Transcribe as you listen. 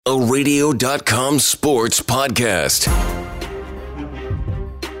A Radio.com sports podcast.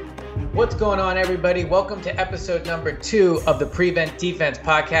 What's going on, everybody? Welcome to episode number 2 of the Prevent Defense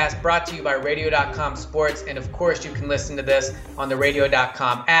podcast, brought to you by Radio.com Sports. And of course, you can listen to this on the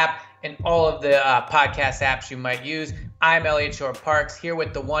Radio.com app and all of the podcast apps you might use. I'm Elliot Shore-Parks, here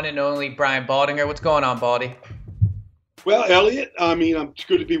with the one and only Brian Baldinger. What's going on, Baldy? Well, Elliot, it's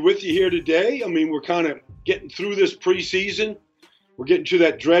good to be with you here today. we're kind of getting through this preseason. We're getting to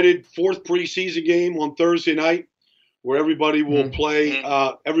that dreaded fourth preseason game on Thursday night where everybody will play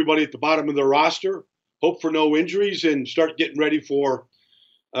everybody at the bottom of their roster, hope for no injuries, and start getting ready for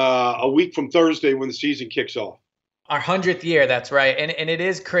a week from Thursday when the season kicks off. Our 100th year, that's right. And it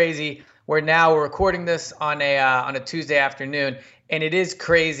is crazy. We're recording this on a Tuesday afternoon, and it is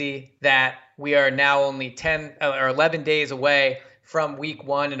crazy that we are now only 10 or 11 days away from week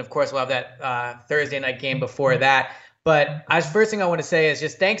 1. And of course, we'll have that Thursday night game before that. But first thing I want to say is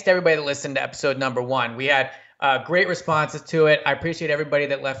just thanks to everybody that listened to episode number 1. We had great responses to it. I appreciate everybody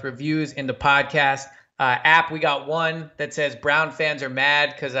that left reviews in the podcast app. We got one that says Brown fans are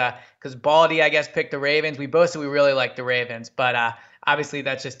mad because Baldy, I guess, picked the Ravens. We both said we really like the Ravens, but obviously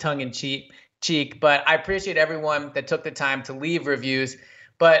that's just tongue in cheek. But I appreciate everyone that took the time to leave reviews.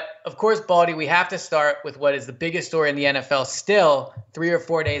 But of course, Baldy, we have to start with what is the biggest story in the NFL still 3 or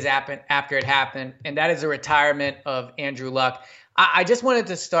 4 days after it happened, and that is the retirement of Andrew Luck. I just wanted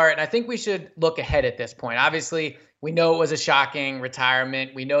to start, and I think we should look ahead at this point. Obviously, we know it was a shocking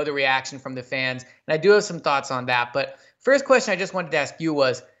retirement. We know the reaction from the fans, and I do have some thoughts on that. But first question I just wanted to ask you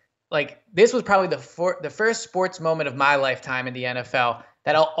was, this was probably the first sports moment of my lifetime in the NFL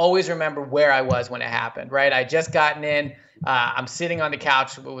that I'll always remember where I was when it happened, right? I just gotten in. I'm sitting on the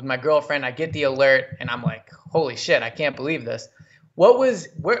couch with my girlfriend. I get the alert, and I'm like, holy shit, I can't believe this. What was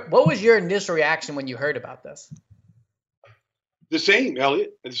your initial reaction when you heard about this? The same,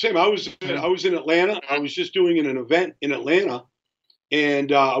 Elliot. The same. I was in Atlanta. I was just doing an event in Atlanta,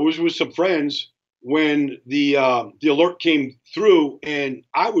 and I was with some friends when the alert came through, and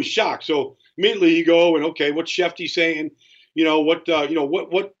I was shocked. So immediately you go and, okay, what's Shefty saying?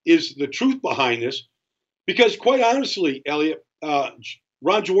 What is the truth behind this? Because quite honestly, Elliot,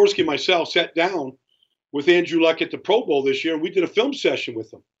 Ron Jaworski and myself sat down with Andrew Luck at the Pro Bowl this year, and we did a film session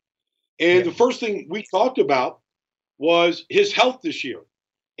with him. And the first thing we talked about was his health this year.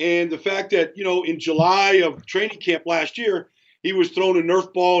 And the fact that, in July of training camp last year, he was throwing a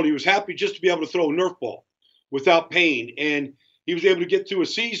Nerf ball, and he was happy just to be able to throw a Nerf ball without pain. And he was able to get through a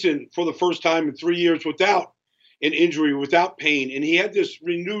season for the first time in 3 years without an injury, without pain. And he had this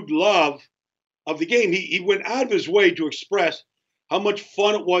renewed love of the game. He went out of his way to express how much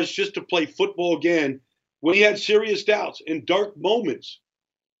fun it was just to play football again when he had serious doubts and dark moments.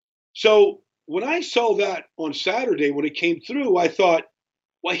 So when I saw that on Saturday, when it came through, I thought,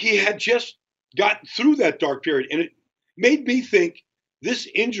 well, he had just gotten through that dark period. And it made me think this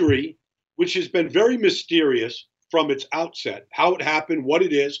injury, which has been very mysterious from its outset, how it happened, what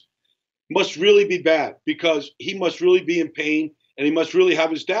it is, must really be bad, because he must really be in pain and he must really have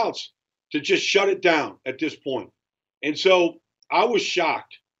his doubts to just shut it down at this point. And so I was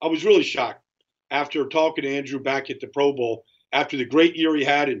shocked. I was really shocked after talking to Andrew back at the Pro Bowl, after the great year he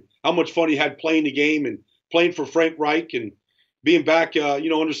had and how much fun he had playing the game and playing for Frank Reich and being back,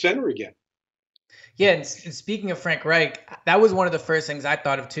 under center again. Yeah, and speaking of Frank Reich, that was one of the first things I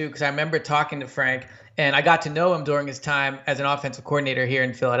thought of too, because I remember talking to Frank, and I got to know him during his time as an offensive coordinator here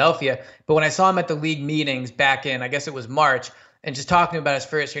in Philadelphia. But when I saw him at the league meetings back in, I guess it was March, and just talking about his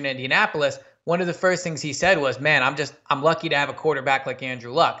first year in Indianapolis, one of the first things he said was, man, I'm lucky to have a quarterback like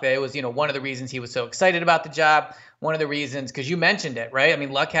Andrew Luck. That it was, one of the reasons he was so excited about the job. One of the reasons, because you mentioned it, right? I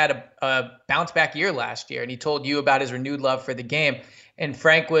mean, Luck had a bounce back year last year, and he told you about his renewed love for the game. And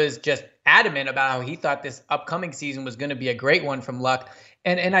Frank was just adamant about how he thought this upcoming season was going to be a great one from Luck.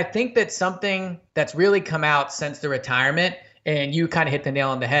 And I think that something that's really come out since the retirement, and you kind of hit the nail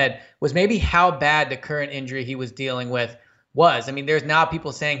on the head, was maybe how bad the current injury he was dealing with was. I mean, there's now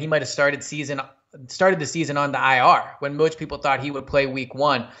people saying he might have started the season on the IR when most people thought he would play week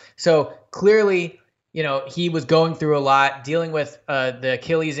 1. So clearly, he was going through a lot, dealing with the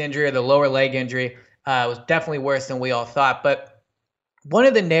Achilles injury or the lower leg injury. Was definitely worse than we all thought. But one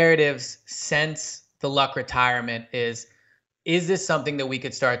of the narratives since the Luck retirement is this something that we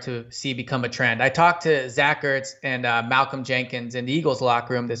could start to see become a trend? I talked to Zach Ertz and Malcolm Jenkins in the Eagles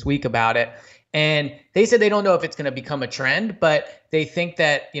locker room this week about it. And they said they don't know if it's going to become a trend, but they think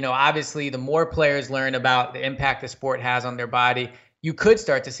that, obviously the more players learn about the impact the sport has on their body, you could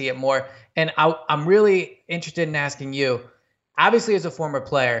start to see it more. And I'm really interested in asking you, obviously as a former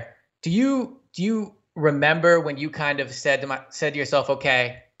player, do you remember when you kind of said to yourself,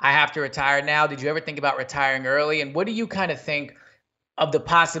 okay, I have to retire now? Did you ever think about retiring early? And what do you kind of think of the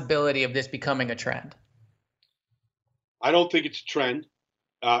possibility of this becoming a trend? I don't think it's a trend.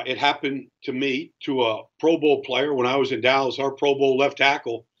 It happened to me, to a Pro Bowl player when I was in Dallas. Our Pro Bowl left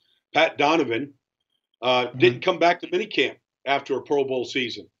tackle, Pat Donovan, didn't come back to minicamp after a Pro Bowl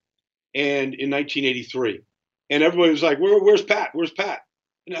season, and in 1983, and everybody was like, "Where's Pat? Where's Pat?"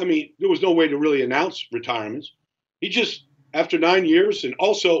 And, I mean, there was no way to really announce retirements. He just, after 9 years, and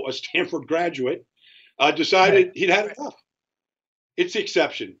also a Stanford graduate, decided he'd had enough. It's the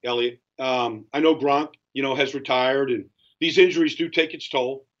exception, Elliot. I know Gronk, has retired, and these injuries do take its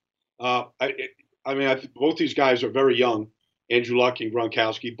toll. I think both these guys are very young, Andrew Luck and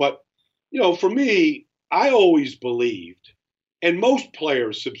Gronkowski. But, for me, I always believed, and most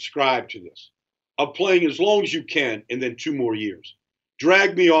players subscribe to this, of playing as long as you can and then 2 more years.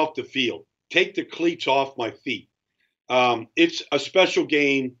 Drag me off the field. Take the cleats off my feet. It's a special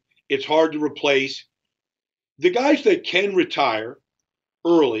game. It's hard to replace. The guys that can retire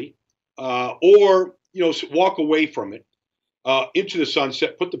early or walk away from it into the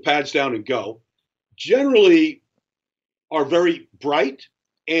sunset, put the pads down and go, generally are very bright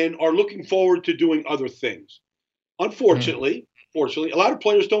and are looking forward to doing other things. Unfortunately, a lot of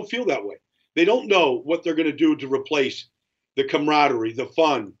players don't feel that way. They don't know what they're going to do to replace the camaraderie, the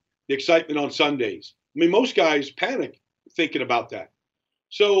fun, the excitement on Sundays. I mean, most guys panic thinking about that.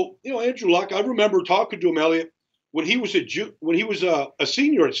 So, Andrew Luck, I remember talking to him, Elliot, when he was a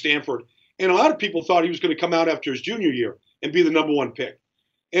senior at Stanford, and a lot of people thought he was going to come out after his junior year and be the number one pick.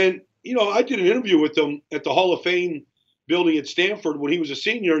 And, I did an interview with him at the Hall of Fame building at Stanford when he was a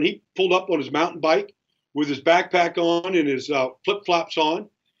senior, and he pulled up on his mountain bike with his backpack on and his flip-flops on,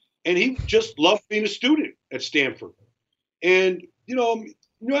 and he just loved being a student at Stanford. And, you're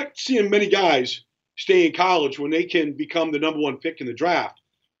not seeing many guys stay in college when they can become the number one pick in the draft.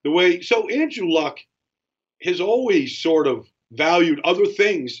 So Andrew Luck has always sort of valued other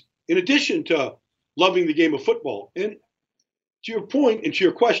things in addition to loving the game of football. And to your point and to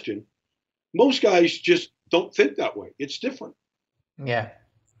your question, most guys just don't think that way. It's different. Yeah.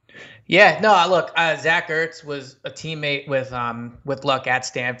 Yeah. No, look, Zach Ertz was a teammate with Luck at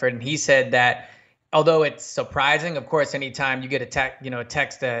Stanford, and he said that although it's surprising, of course, anytime you get a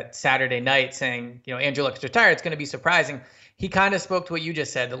text at Saturday night saying, Andrew Luck's retired, it's going to be surprising. He kind of spoke to what you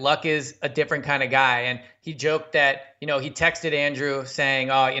just said. That Luck is a different kind of guy. And he joked that, he texted Andrew saying,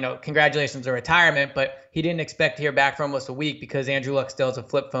 oh, congratulations on retirement, but he didn't expect to hear back from us a week because Andrew Luck still has a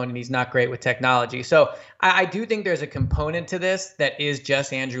flip phone and he's not great with technology. So I do think there's a component to this that is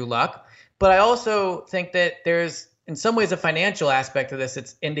just Andrew Luck. But I also think that there's, in some ways, a financial aspect of this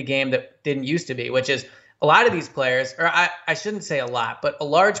that's in the game that didn't used to be, which is a lot of these players, or I shouldn't say a lot, but a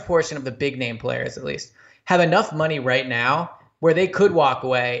large portion of the big name players, at least, have enough money right now where they could walk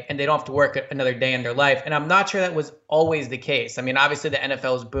away and they don't have to work another day in their life. And I'm not sure that was always the case. I mean, obviously the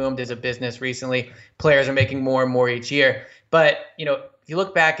NFL has boomed as a business recently. Players are making more and more each year. But, if you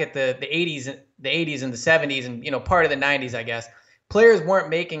look back at the 80s and the 70s and, part of the 90s, I guess, players weren't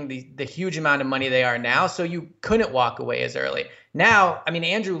making the huge amount of money they are now, so you couldn't walk away as early. Now, I mean,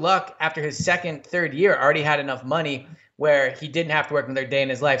 Andrew Luck, after his second, third year, already had enough money where he didn't have to work another day in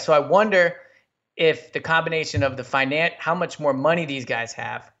his life. So I wonder if the combination of how much more money these guys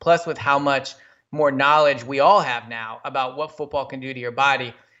have, plus with how much more knowledge we all have now about what football can do to your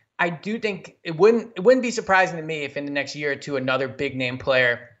body, I do think it wouldn't be surprising to me if in the next year or two another big name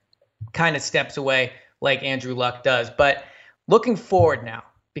player kind of steps away like Andrew Luck does. But looking forward now,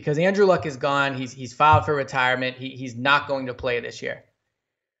 because Andrew Luck is gone, he's filed for retirement, he's not going to play this year.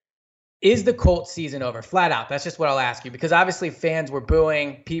 Is the Colts season over? Flat out. That's just what I'll ask you, because obviously fans were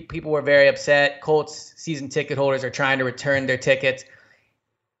booing. People were very upset. Colts season ticket holders are trying to return their tickets.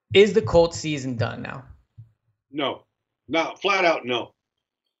 Is the Colts season done now? No. Flat out no.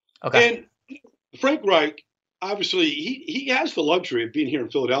 Okay. And Frank Reich, obviously, he has the luxury of being here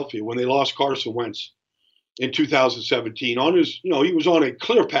in Philadelphia when they lost Carson Wentz in 2017. He was on a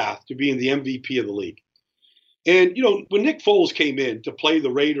clear path to being the MVP of the league. And, when Nick Foles came in to play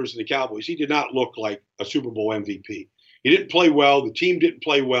the Raiders and the Cowboys, he did not look like a Super Bowl MVP. He didn't play well. The team didn't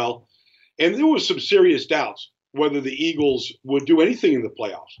play well. And there was some serious doubts whether the Eagles would do anything in the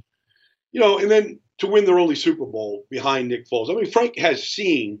playoffs. And then to win their only Super Bowl behind Nick Foles. I mean, Frank has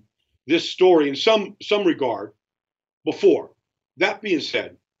seen this story in some regard before. That being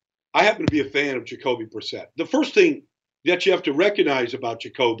said, I happen to be a fan of Jacoby Brissett. The first thing that you have to recognize about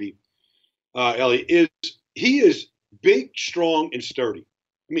Jacoby, Elliot, is he is big, strong, and sturdy.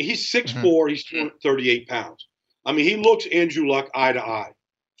 I mean, he's 6'4", he's 238 pounds. I mean, he looks Andrew Luck eye to eye.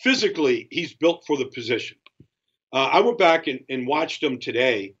 Physically, he's built for the position. I went back and watched him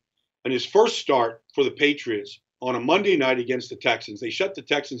today on his first start for the Patriots on a Monday night against the Texans. They shut the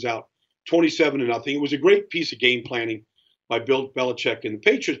Texans out 27-0. It was a great piece of game planning by Bill Belichick and the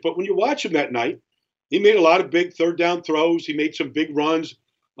Patriots. But when you watch him that night, he made a lot of big third down throws. He made some big runs,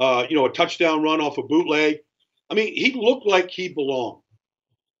 a touchdown run off a bootleg. I mean, he looked like he belonged.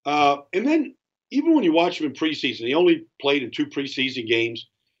 And then even when you watch him in preseason, he only played in 2 preseason games,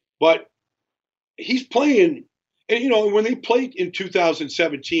 but he's playing. And, when they played in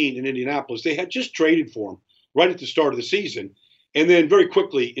 2017 in Indianapolis, they had just traded for him right at the start of the season and then very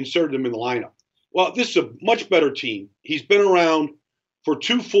quickly inserted him in the lineup. Well, this is a much better team. He's been around for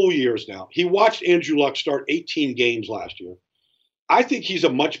 2 full years now. He watched Andrew Luck start 18 games last year. I think he's a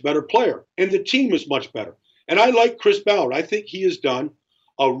much better player, and the team is much better. And I like Chris Ballard. I think he has done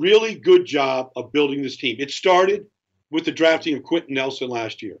a really good job of building this team. It started with the drafting of Quentin Nelson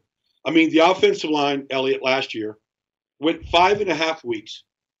last year. I mean, the offensive line, Elliott, last year went 5.5 weeks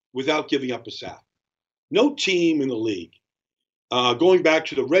without giving up a sack. No team in the league, going back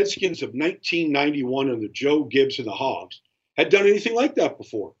to the Redskins of 1991 under Joe Gibbs and the Hogs, had done anything like that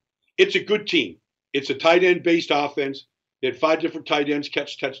before. It's a good team. It's a tight end-based offense. They had 5 different tight ends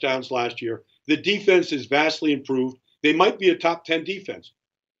catch touchdowns last year. The defense is vastly improved. They might be a top 10 defense.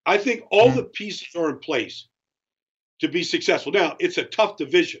 I think all the pieces are in place to be successful. Now, it's a tough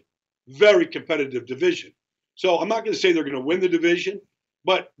division, very competitive division. So I'm not going to say they're going to win the division,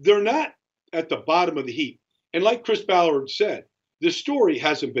 but they're not at the bottom of the heap. And like Chris Ballard said, the story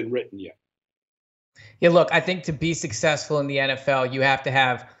hasn't been written yet. Yeah, look, I think to be successful in the NFL, you have to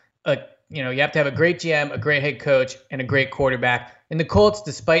have a great GM, a great head coach, and a great quarterback. And the Colts,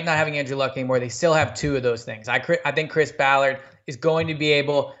 despite not having Andrew Luck anymore, they still have 2 of those things. I think Chris Ballard is going to be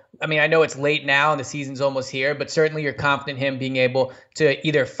able, I know it's late now and the season's almost here, but certainly you're confident in him being able to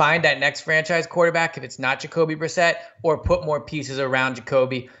either find that next franchise quarterback if it's not Jacoby Brissett, or put more pieces around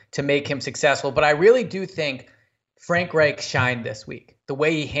Jacoby to make him successful. But I really do think Frank Reich shined this week. The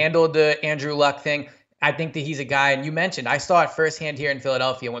way he handled the Andrew Luck thing, I think that he's a guy, and you mentioned, I saw it firsthand here in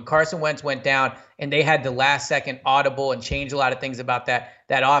Philadelphia when Carson Wentz went down and they had the last second audible and changed a lot of things about that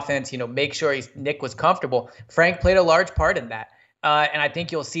offense, make sure Nick was comfortable. Frank played a large part in that. And I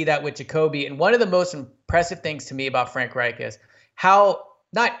think you'll see that with Jacoby. And one of the most impressive things to me about Frank Reich is how,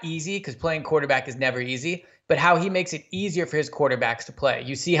 not easy, because playing quarterback is never easy, but how he makes it easier for his quarterbacks to play.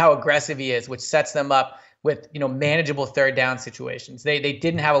 You see how aggressive he is, which sets them up with manageable third down situations. They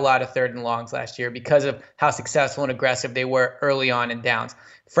didn't have a lot of 3rd and longs last year because of how successful and aggressive they were early on in downs.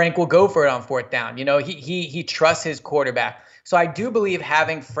 Frank will go for it on 4th down. He trusts his quarterback. So I do believe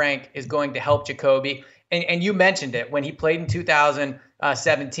having Frank is going to help Jacoby. And you mentioned it, when he played in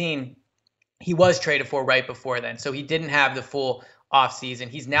 2017, he was traded for right before then. So he didn't have the full offseason.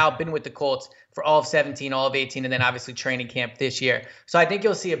 He's now been with the Colts for all of 17, all of 18, and then obviously training camp this year. So I think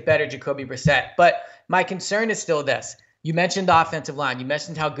you'll see a better Jacoby Brissett. But my concern is still this. You mentioned the offensive line. You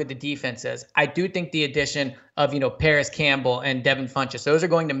mentioned how good the defense is. I do think the addition of, Paris Campbell and Devin Funchess, those are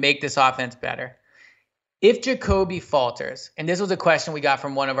going to make this offense better. If Jacoby falters, and this was a question we got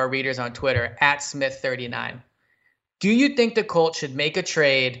from one of our readers on Twitter, @Smith39, do you think the Colts should make a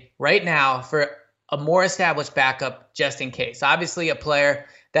trade right now for a more established backup just in case? Obviously, a player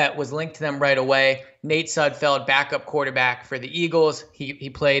that was linked to them right away, Nate Sudfeld, backup quarterback for the Eagles. He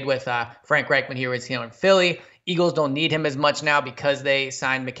played with Frank Reich when he was here in Philly. Eagles don't need him as much now because they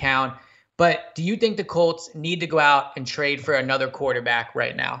signed McCown. But do you think the Colts need to go out and trade for another quarterback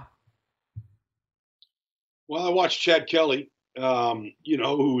right now? Well, I watched Chad Kelly,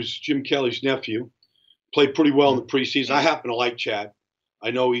 who's Jim Kelly's nephew, played pretty well in the preseason. I happen to like Chad.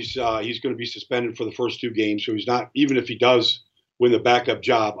 I know he's going to be suspended for the first 2 games, so he's not, even if he does win the backup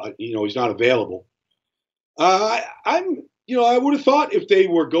job, he's not available. I would have thought if they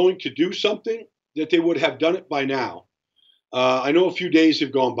were going to do something that they would have done it by now. I know a few days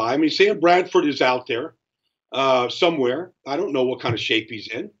have gone by. Sam Bradford is out there somewhere. I don't know what kind of shape he's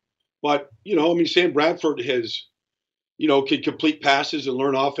in. But, Sam Bradford has, can complete passes and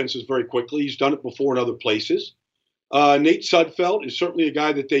learn offenses very quickly. He's done it before in other places. Nate Sudfeld is certainly a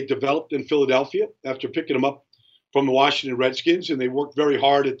guy that they developed in Philadelphia after picking him up from the Washington Redskins, and they worked very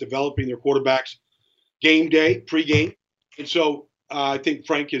hard at developing their quarterbacks game day, pregame. And so I think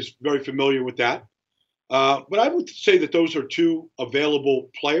Frank is very familiar with that. But I would say that those are 2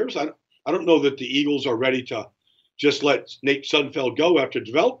 available players. I don't know that the Eagles are ready to just let Nate Sudfeld go after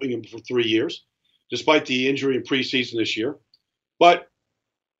developing him for 3 years, despite the injury in preseason this year. But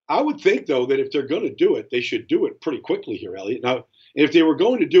I would think, though, that if they're going to do it, they should do it pretty quickly here, Elliot. Now, if they were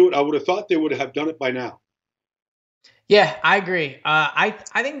going to do it, I would have thought they would have done it by now. Yeah, I agree. I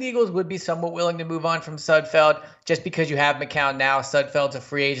think the Eagles would be somewhat willing to move on from Sudfeld just because you have McCown now. Sudfeld's a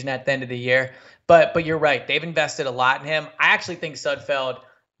free agent at the end of the year. But you're right. They've invested a lot in him. I actually think Sudfeld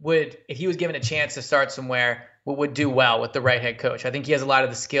would, if he was given a chance to start somewhere, would do well with the right head coach. I think he has a lot of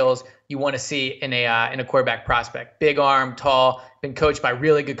the skills you want to see in a quarterback prospect. Big arm, tall, been coached by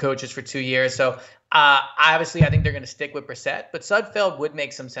really good coaches for 2 years. So obviously, I think they're going to stick with Brissett, but Sudfeld would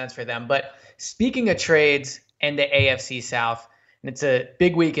make some sense for them. But speaking of trades and the AFC South, and it's a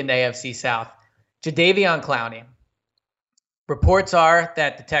big week in the AFC South, Jadeveon Clowney. Reports are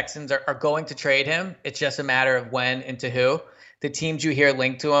that the Texans are going to trade him. It's just a matter of when and to who. The teams you hear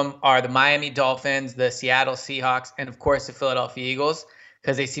linked to him are the Miami Dolphins, the Seattle Seahawks, and of course the Philadelphia Eagles,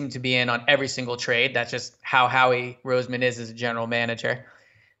 because they seem to be in on every single trade. That's just how Howie Roseman is as a general manager.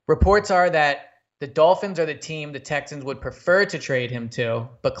 Reports are that the Dolphins are the team the Texans would prefer to trade him to,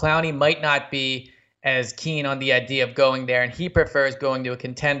 but Clowney might not be as keen on the idea of going there, and he prefers going to a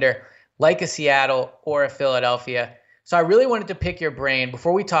contender like a Seattle or a Philadelphia. So I really wanted to pick your brain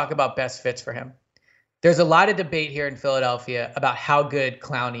before we talk about best fits for him. There's a lot of debate here in Philadelphia about how good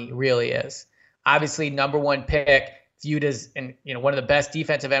Clowney really is. Obviously, number one pick, viewed as one of the best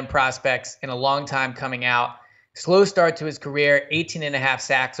defensive end prospects in a long time coming out. Slow start to his career, 18 and a half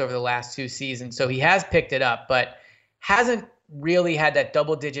sacks over the last 2 seasons. So he has picked it up, but hasn't really had that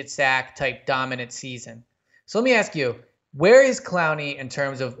double-digit sack type dominant season. So let me ask you, where is Clowney in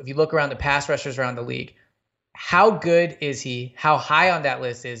terms of, if you look around the pass rushers around the league, how good is he? How high on that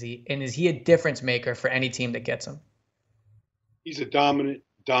list is he? And is he a difference maker for any team that gets him? He's a dominant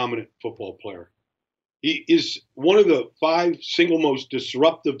football player. He is one of the 5 single most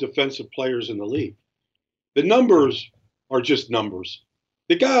disruptive defensive players in the league. The numbers are just numbers.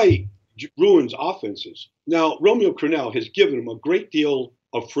 The guy ruins offenses. Now, Romeo Crennel has given him a great deal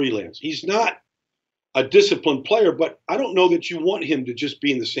of freelance. He's not a disciplined player, but I don't know that you want him to just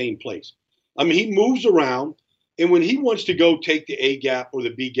be in the same place. I mean, he moves around, and when he wants to go take the A gap or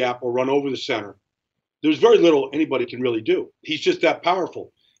the B gap or run over the center, there's very little anybody can really do. He's just that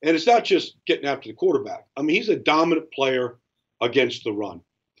powerful. And it's not just getting after the quarterback. I mean, he's a dominant player against the run.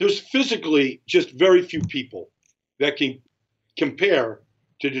 There's physically just very few people that can compare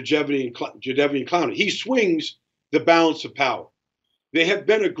to Jadeveon Clowney. He swings the balance of power. They have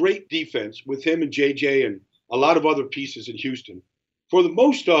been a great defense with him and JJ and a lot of other pieces in Houston for the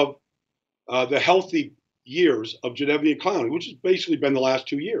most of the healthy years of Jadeveon Clowney, which has basically been the last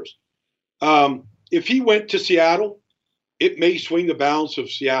 2 years. If he went to Seattle, it may swing the balance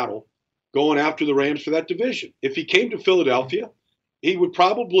of Seattle going after the Rams for that division. If he came to Philadelphia, he would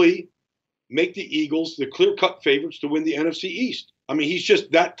probably make the Eagles the clear-cut favorites to win the NFC East. I mean, he's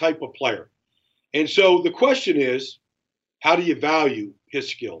just that type of player. And so the question is, how do you value his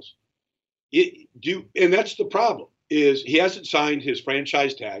skills? And that's the problem, is he hasn't signed his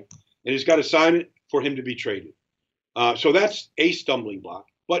franchise tag, and he's got to sign it for him to be traded. So that's a stumbling block.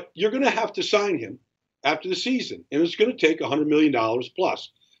 But you're going to have to sign him after the season, and it's going to take $100 million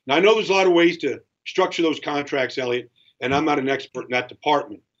plus. Now, I know there's a lot of ways to structure those contracts, Elliot, and I'm not an expert in that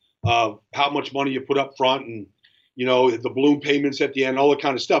department of how much money you put up front and, the balloon payments at the end, all that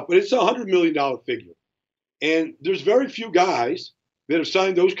kind of stuff. But it's a $100 million figure. And there's very few guys that have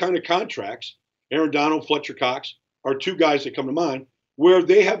signed those kind of contracts. Aaron Donald, Fletcher Cox are 2 guys that come to mind where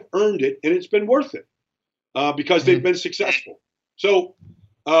they have earned it, and it's been worth it because they've been successful. So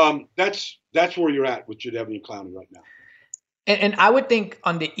that's where you're at with Jadeveon Clowney right now. And I would think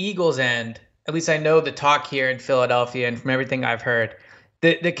on the Eagles' end, at least I know the talk here in Philadelphia and from everything I've heard,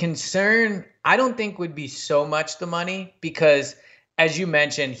 the concern I don't think would be so much the money because, as you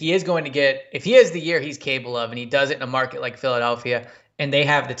mentioned, he is going to get, if he has the year he's capable of and he does it in a market like Philadelphia and they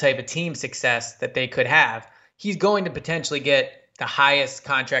have the type of team success that they could have, he's going to potentially get the highest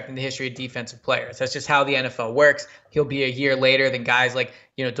contract in the history of defensive players. That's just how the NFL works. He'll be a year later than guys like,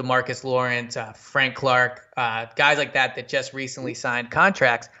 DeMarcus Lawrence, Frank Clark, guys like that just recently signed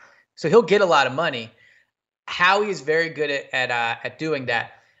contracts. So he'll get a lot of money. Howie is very good at doing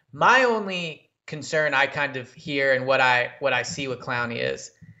that. My only concern I kind of hear and what I see with Clowney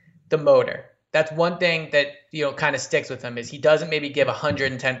is the motor. That's one thing that kind of sticks with him is he doesn't maybe give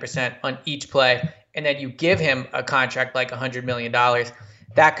 110% on each play, and then you give him a contract like $100 million.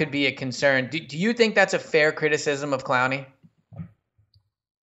 That could be a concern. Do you think that's a fair criticism of Clowney?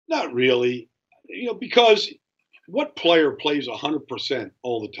 Not really, because what player plays 100%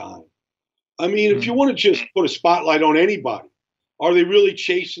 all the time? I mean, if you want to just put a spotlight on anybody, are they really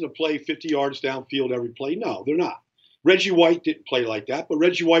chasing a play 50 yards downfield every play? No, they're not. Reggie White didn't play like that, but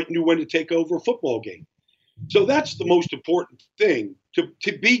Reggie White knew when to take over a football game. So that's the most important thing,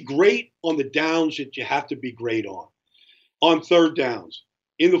 to be great on the downs that you have to be great on. on third downs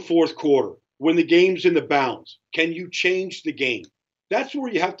in the fourth quarter when the game's in the balance? Can you change the game? That's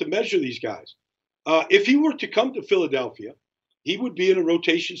where you have to measure these guys. If he were to come to Philadelphia, he would be in a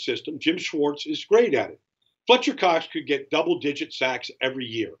rotation system. Jim Schwartz is great at it. Fletcher Cox could get double-digit sacks every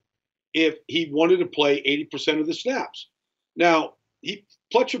year if he wanted to play 80% of the snaps. Now,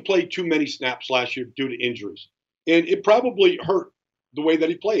 Fletcher played too many snaps last year due to injuries, and it probably hurt the way that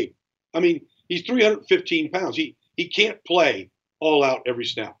he played. I mean, he's 315 pounds. He can't play all out every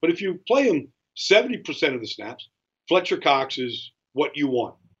snap. But if you play him 70% of the snaps, Fletcher Cox is what you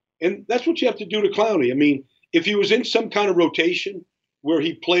want. And that's what you have to do to Clowney. I mean, if he was in some kind of rotation where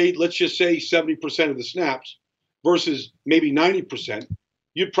he played, let's just say 70% of the snaps versus maybe 90%,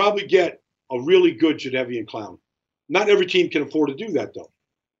 you'd probably get a really good Jadeveon Clowney. Not every team can afford to do that, though.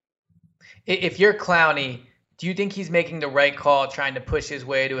 If you're Clowney, do you think he's making the right call trying to push his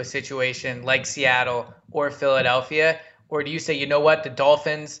way to a situation like Seattle or Philadelphia? Or do you say, you know what, the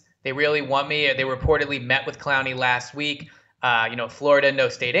Dolphins, they really want me? They reportedly met with Clowney last week. Florida, no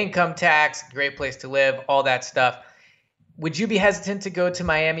state income tax, great place to live, all that stuff. Would you be hesitant to go to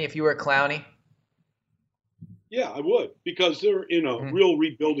Miami if you were Clowney? Yeah, I would, because they're in a real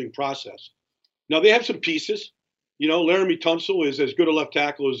rebuilding process. Now, they have some pieces. Laramie Tunsil is as good a left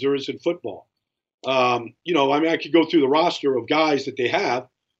tackle as there is in football. I could go through the roster of guys that they have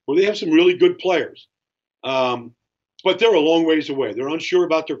where they have some really good players. But they're a long ways away. They're unsure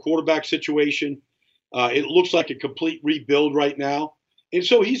about their quarterback situation. It looks like a complete rebuild right now. And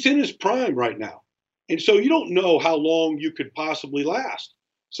so he's in his prime right now. And so you don't know how long you could possibly last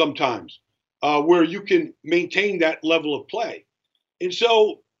sometimes where you can maintain that level of play. And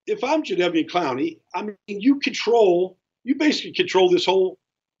so if I'm Jadeveon Clowney, I mean, you basically control this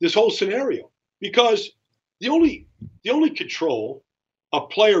whole scenario, because the only control a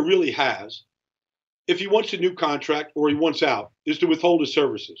player really has if he wants a new contract or he wants out is to withhold his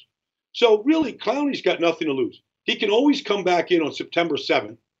services. So really, Clowney's got nothing to lose. He can always come back in on September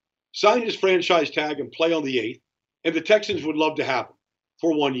 7th, sign his franchise tag, and play on the 8th, and the Texans would love to have him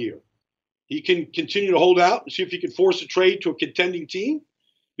for 1 year. He can continue to hold out and see if he can force a trade to a contending team,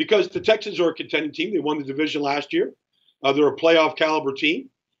 because the Texans are a contending team. They won the division last year. They're a playoff caliber team.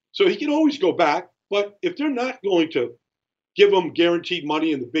 So he can always go back. But if they're not going to give him guaranteed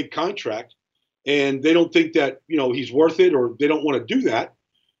money in the big contract, and they don't think that he's worth it, or they don't want to do that,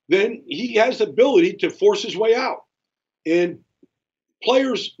 then he has the ability to force his way out. And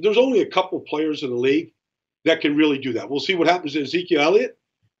players, there's only a couple of players in the league that can really do that. We'll see what happens to Ezekiel Elliott.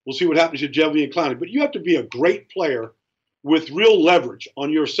 We'll see what happens to Jadeveon Clowney. But you have to be a great player with real leverage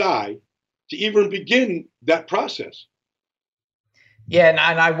on your side to even begin that process. Yeah, and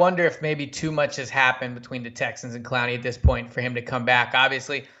I wonder if maybe too much has happened between the Texans and Clowney at this point for him to come back.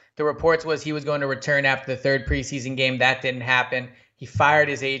 Obviously, the reports was he was going to return after the third preseason game. That didn't happen. He fired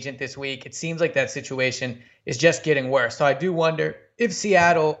his agent this week. It seems like that situation is just getting worse. So I do wonder if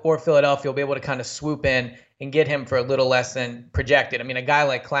Seattle or Philadelphia will be able to kind of swoop in and get him for a little less than projected. I mean, a guy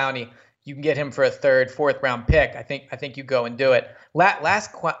like Clowney, you can get him for a third, fourth round pick. I think you go and do it.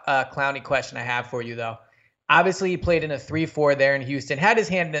 Last Clowney question I have for you, though. Obviously, he played in a 3-4 there in Houston, had his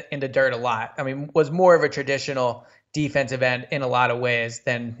hand in the dirt a lot. I mean, was more of a traditional defensive end in a lot of ways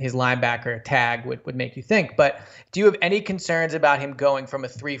than his linebacker tag would make you think. But do you have any concerns about him going from a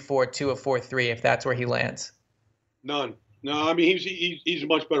 3-4 to a 4-3 if that's where he lands? None. No, I mean, he's a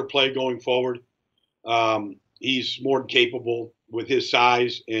much better player going forward. He's more than capable with his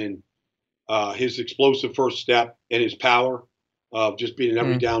size and his explosive first step and his power of just being an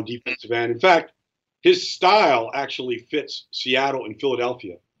every down defensive end. In fact, his style actually fits Seattle and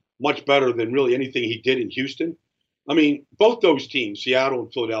Philadelphia much better than really anything he did in Houston. I mean, both those teams, Seattle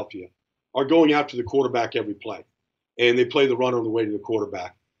and Philadelphia, are going after the quarterback every play, and they play the run on the way to the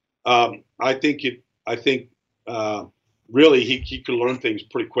quarterback. I think really he could learn things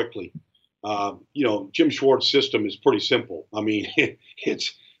pretty quickly. Jim Schwartz's system is pretty simple. I mean,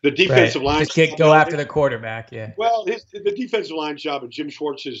 it's the defensive line. Just go after the quarterback, yeah. Well, the defensive line job in Jim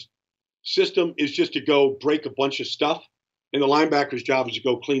Schwartz's system is just to go break a bunch of stuff, and the linebacker's job is to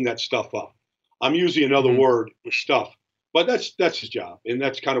go clean that stuff up. I'm using another word for stuff, but that's his job, and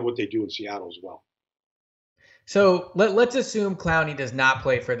that's kind of what they do in Seattle as well. So let's assume Clowney does not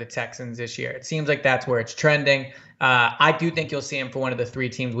play for the Texans this year. It seems like that's where it's trending. I do think you'll see him for one of the three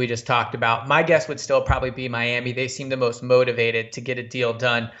teams we just talked about. My guess would still probably be Miami. They seem the most motivated to get a deal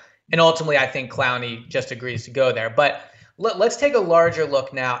done, and ultimately I think Clowney just agrees to go there. But let's take a larger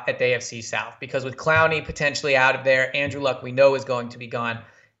look now at the AFC South, because with Clowney potentially out of there, Andrew Luck we know is going to be gone.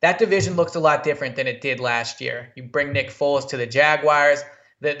 That division looks a lot different than it did last year. You bring Nick Foles to the Jaguars.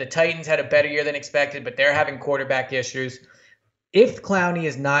 The Titans had a better year than expected, but they're having quarterback issues. If Clowney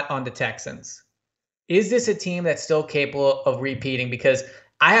is not on the Texans, is this a team that's still capable of repeating? Because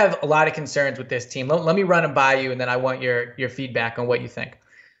I have a lot of concerns with this team. Let me run them by you, and then I want your feedback on what you think.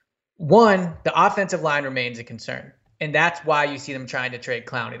 One, the offensive line remains a concern. And that's why you see them trying to trade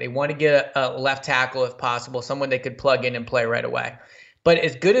Clowney. They want to get a left tackle if possible, someone they could plug in and play right away. But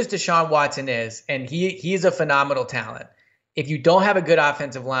as good as Deshaun Watson is, and he's a phenomenal talent, if you don't have a good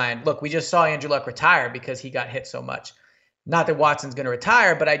offensive line, look, we just saw Andrew Luck retire because he got hit so much. Not that Watson's going to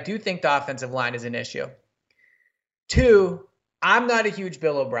retire, but I do think the offensive line is an issue. Two, I'm not a huge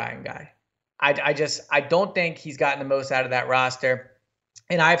Bill O'Brien guy. I don't think he's gotten the most out of that roster,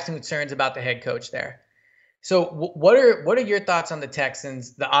 and I have some concerns about the head coach there. So what are your thoughts on the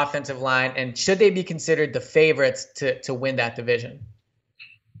Texans, the offensive line, and should they be considered the favorites to win that division?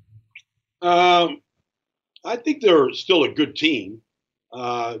 I think they're still a good team.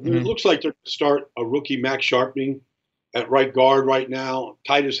 It looks like they're going to start a rookie Max Sharpening at right guard right now.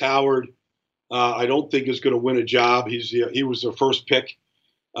 Titus Howard, I don't think is going to win a job. He was their first pick.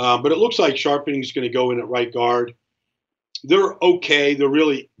 But it looks like Sharpening is going to go in at right guard. They're okay. They're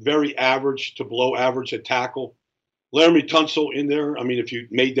really very average to below average at tackle. Laramie Tunsil in there. I mean, if you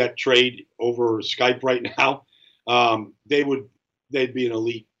made that trade over Skype right now, they'd be an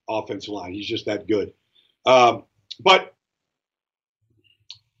elite offensive line. He's just that good. But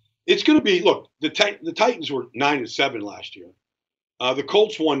it's going to be, look, the Titans were 9-7 last year. The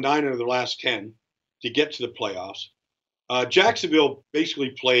Colts won 9 out of their last 10 to get to the playoffs. Jacksonville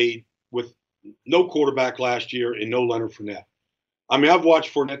basically played with no quarterback last year and no Leonard Fournette. I mean, I've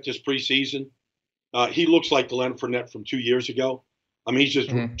watched Fournette this preseason. He looks like the Leonard Fournette from 2 years ago. I mean, he's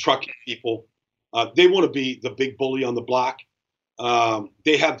just trucking people. They want to be the big bully on the block.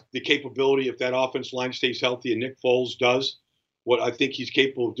 They have the capability, if that offensive line stays healthy and Nick Foles does what I think he's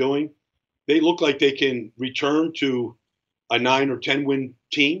capable of doing, they look like they can return to a 9 or 10 win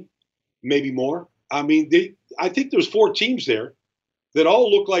team, maybe more. I mean, I think there's 4 teams there that all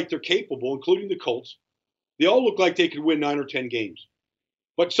look like they're capable, including the Colts. They all look like they could win 9 or 10 games.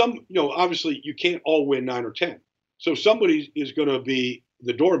 But some, obviously you can't all win 9 or 10. So somebody is going to be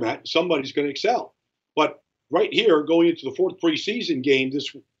the doormat. Somebody's going to excel. But right here, going into the 4th preseason game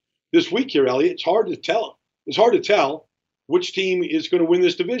this week here, Elliot, it's hard to tell. It's hard to tell which team is going to win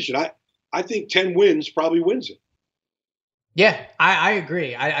this division. I think 10 wins probably wins it. Yeah, I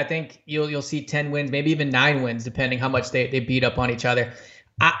agree. I think you'll see 10 wins, maybe even 9 wins, depending how much they beat up on each other.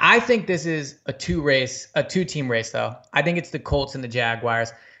 I think this is a 2-team race, though. I think it's the Colts and the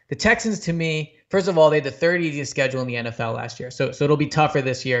Jaguars. The Texans, to me, first of all, they had the 3rd easiest schedule in the NFL last year. So it'll be tougher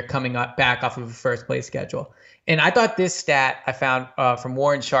this year coming up back off of a first-place schedule. And I thought this stat I found from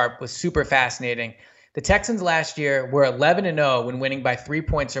Warren Sharp was super fascinating. The Texans last year were 11-0 when winning by 3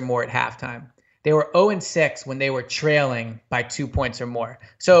 points or more at halftime. They were 0-6 when they were trailing by 2 points or more.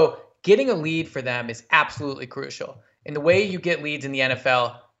 So getting a lead for them is absolutely crucial. And the way you get leads in the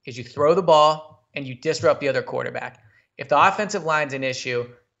NFL is you throw the ball and you disrupt the other quarterback. If the offensive line's an issue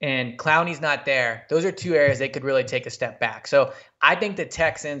and Clowney's not there, those are 2 areas they could really take a step back. So I think the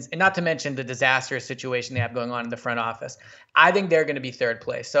Texans, and not to mention the disastrous situation they have going on in the front office, I think they're going to be 3rd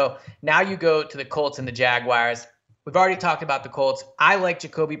place. So now you go to the Colts and the Jaguars. We've already talked about the Colts. I like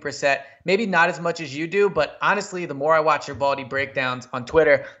Jacoby Brissett, maybe not as much as you do, but honestly, the more I watch your Baldy breakdowns on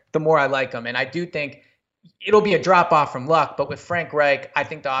Twitter, the more I like him. And I do think it'll be a drop-off from Luck, but with Frank Reich, I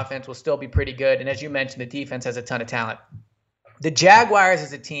think the offense will still be pretty good. And as you mentioned, the defense has a ton of talent. The Jaguars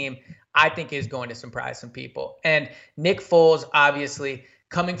as a team, I think, is going to surprise some people. And Nick Foles, obviously,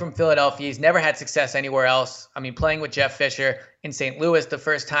 coming from Philadelphia, he's never had success anywhere else. I mean, playing with Jeff Fisher in St. Louis the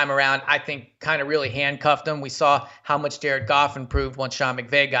first time around, I think kind of really handcuffed him. We saw how much Jared Goff improved once Sean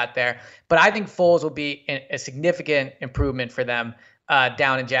McVay got there. But I think Foles will be a significant improvement for them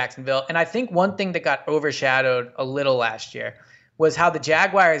down in Jacksonville. And I think one thing that got overshadowed a little last year was how the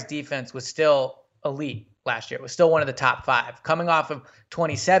Jaguars defense was still elite last year. It was still one of the top 5. Coming off of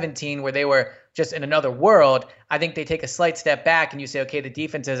 2017, where they were just in another world, I think they take a slight step back and you say, okay, the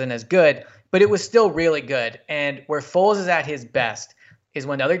defense isn't as good, but it was still really good. And where Foles is at his best is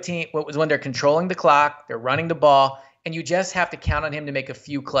when the other team, when they're controlling the clock, they're running the ball, and you just have to count on him to make a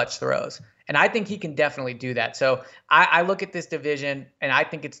few clutch throws. And I think he can definitely do that. So I look at this division, and I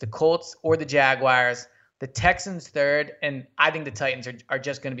think it's the Colts or the Jaguars, the Texans 3rd, and I think the Titans are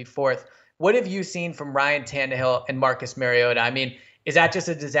just going to be 4th. What have you seen from Ryan Tannehill and Marcus Mariota? I mean, is that just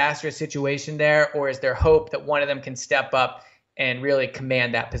a disastrous situation there, or is there hope that one of them can step up and really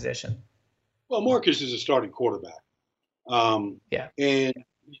command that position? Well, Marcus is a starting quarterback. Yeah. And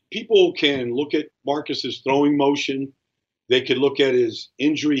people can look at Marcus's throwing motion. They could look at his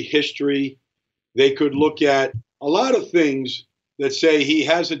injury history. They could look at a lot of things that say he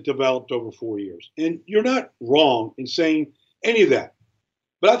hasn't developed over 4 years. And you're not wrong in saying any of that.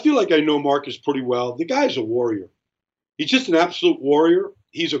 But I feel like I know Marcus pretty well. The guy's a warrior. He's just an absolute warrior.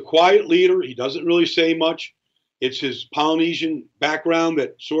 He's a quiet leader. He doesn't really say much. It's his Polynesian background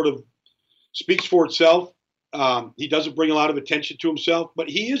that sort of speaks for itself. He doesn't bring a lot of attention to himself, but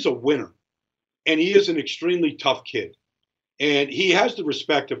he is a winner. And he is an extremely tough kid. And he has the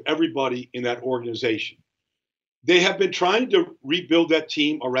respect of everybody in that organization. They have been trying to rebuild that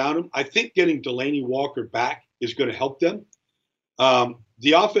team around him. I think getting Delaney Walker back is going to help them.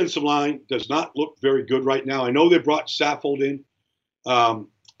 The offensive line does not look very good right now. I know they brought Saffold in. I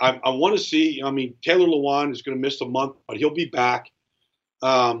want to see, Taylor Lewan is going to miss a month, but he'll be back.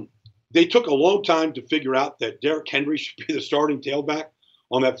 They took a long time to figure out that Derrick Henry should be the starting tailback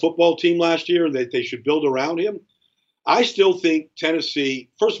on that football team last year and that they should build around him. I still think Tennessee,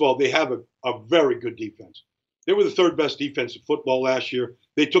 first of all, they have a very good defense. They were the third best defense in football last year.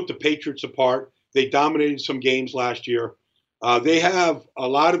 They took the Patriots apart. They dominated some games last year. They have a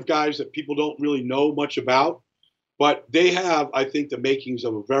lot of guys that people don't really know much about, but they have, I think, the makings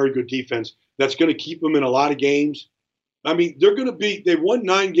of a very good defense that's going to keep them in a lot of games. They won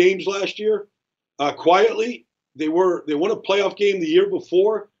 9 games last year quietly. They won a playoff game the year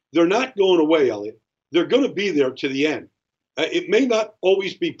before. They're not going away, Elliot. They're going to be there to the end. It may not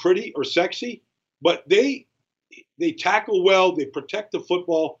always be pretty or sexy, but they tackle well. They protect the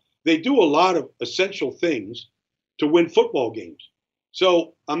football. They do a lot of essential things to win football games.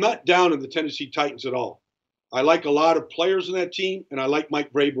 So I'm not down on the Tennessee Titans at all. I like a lot of players in that team, and I like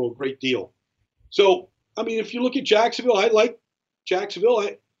Mike Vrabel a great deal. So, if you look at Jacksonville, I like Jacksonville.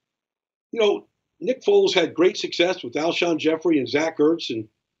 Nick Foles had great success with Alshon Jeffrey and Zach Ertz, and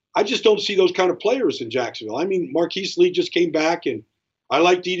I just don't see those kind of players in Jacksonville. Marquise Lee just came back, and I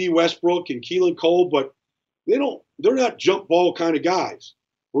like D.D. Westbrook and Keelan Cole, but they're not jump ball kind of guys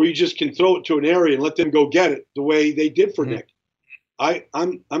where you just can throw it to an area and let them go get it the way they did for Nick.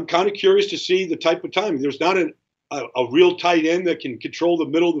 I'm kind of curious to see the type of timing. There's not a real tight end that can control the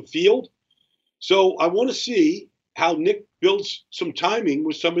middle of the field. So I want to see how Nick builds some timing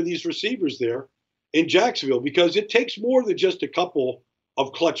with some of these receivers there in Jacksonville, because it takes more than just a couple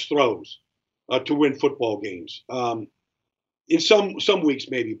of clutch throws to win football games. In some weeks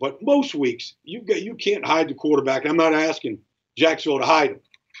maybe, but most weeks you can't hide the quarterback. I'm not asking Jacksonville to hide him,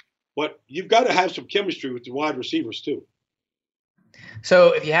 but you've got to have some chemistry with the wide receivers too.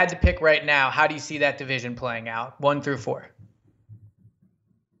 So if you had to pick right now, how do you see that division playing out, 1 through 4?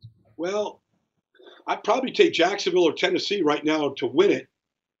 Well, I'd probably take Jacksonville or Tennessee right now to win it.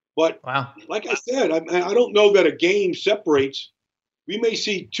 But Like I said, I don't know that a game separates. We may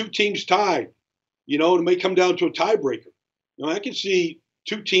see 2 teams tied, and it may come down to a tiebreaker. I can see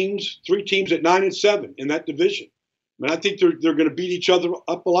 3 teams at 9 and 7 in that division. I think they're going to beat each other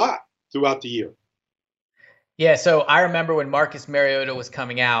up a lot throughout the year. Yeah, so I remember when Marcus Mariota was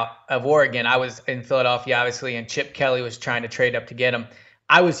coming out of Oregon. I was in Philadelphia, obviously, and Chip Kelly was trying to trade up to get him.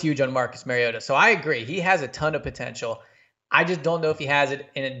 I was huge on Marcus Mariota, so I agree. He has a ton of potential. I just don't know if he has it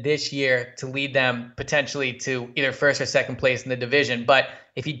in it this year to lead them potentially to either first or second place in the division. But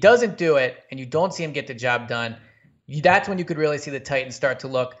if he doesn't do it and you don't see him get the job done, that's when you could really see the Titans start to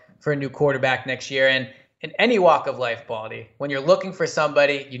look for a new quarterback next year. And in any walk of life, Baldy, when you're looking for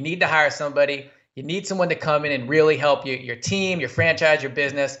somebody, you need to hire somebody. You need someone to come in and really help you, your team, your franchise, your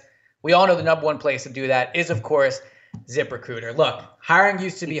business. We all know the number one place to do that is, of course, ZipRecruiter. Look, hiring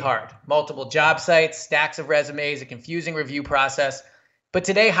used to be hard. Multiple job sites, stacks of resumes, a confusing review process. But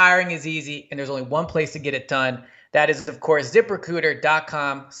today, hiring is easy, and there's only one place to get it done. That is, of course,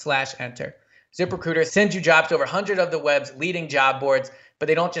 ZipRecruiter.com/enter. ZipRecruiter sends you jobs to over 100 of the web's leading job boards, but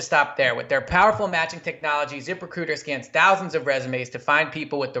they don't just stop there. With their powerful matching technology, ZipRecruiter scans thousands of resumes to find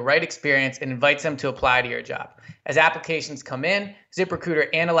people with the right experience and invites them to apply to your job. As applications come in, ZipRecruiter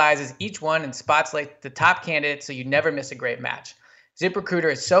analyzes each one and spots like the top candidates so you never miss a great match.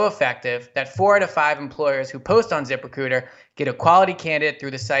 ZipRecruiter is so effective that 4 out of 5 employers who post on ZipRecruiter get a quality candidate through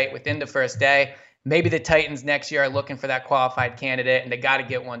the site within the first day. Maybe the Titans next year are looking for that qualified candidate, and they got to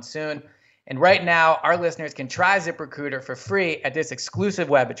get one soon. And right now, our listeners can try ZipRecruiter for free at this exclusive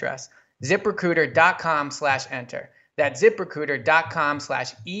web address, ZipRecruiter.com/enter. That's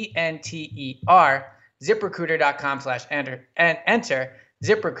ZipRecruiter.com/ENTER, ZipRecruiter.com/enter, and enter.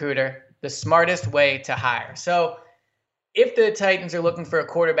 ZipRecruiter, the smartest way to hire. So if the Titans are looking for a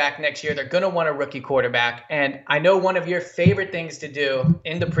quarterback next year, they're going to want a rookie quarterback. And I know one of your favorite things to do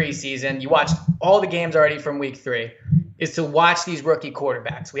in the preseason, you watched all the games already from week 3, is to watch these rookie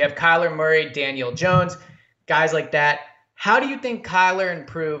quarterbacks. We have Kyler Murray, Daniel Jones, guys like that. How do you think Kyler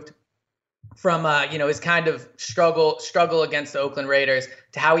improved from his kind of struggle against the Oakland Raiders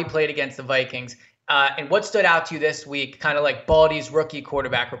to how he played against the Vikings. And what stood out to you this week, kind of like Baldy's rookie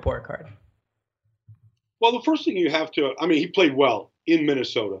quarterback report card? Well, the first thing you have to, he played well in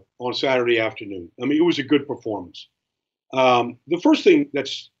Minnesota on Saturday afternoon. It was a good performance. The first thing that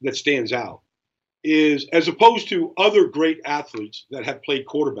stands out is, as opposed to other great athletes that have played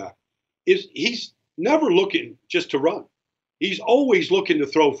quarterback, is he's never looking just to run. He's always looking to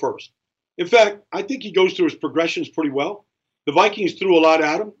throw first. In fact, I think he goes through his progressions pretty well. The Vikings threw a lot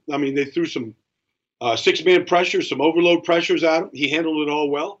at him. They threw some six-man pressure, some overload pressures at him. He handled it all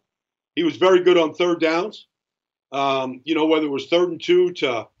well. He was very good on third downs. Whether it was 3rd and 2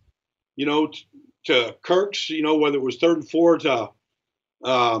 to Kirk's, whether it was 3rd and 4 to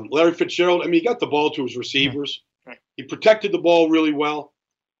Larry Fitzgerald. He got the ball to his receivers. He protected the ball really well.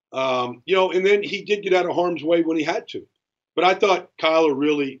 And then he did get out of harm's way when he had to. But I thought Kyler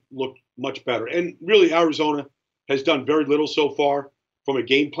really looked much better. And really, Arizona has done very little so far from a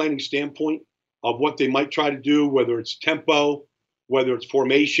game planning standpoint of what they might try to do, whether it's tempo, whether it's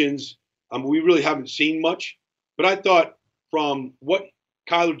formations. We really haven't seen much. But I thought from what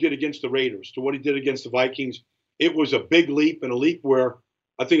Kyler did against the Raiders to what he did against the Vikings, it was a big leap, and a leap where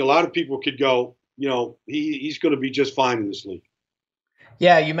I think a lot of people could go, he's going to be just fine in this league.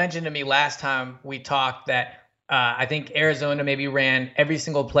 Yeah, you mentioned to me last time we talked that I think Arizona maybe ran every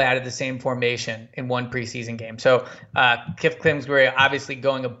single play out of the same formation in one preseason game. So Cliff Kingsbury obviously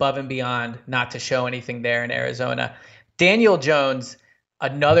going above and beyond not to show anything there in Arizona. Daniel Jones,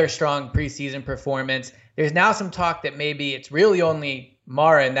 another strong preseason performance. There's now some talk that maybe it's really only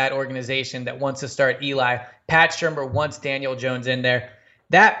Mara in that organization that wants to start Eli. Pat Shurmur wants Daniel Jones in there.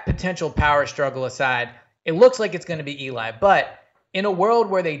 That potential power struggle aside, it looks like it's going to be Eli. But in a world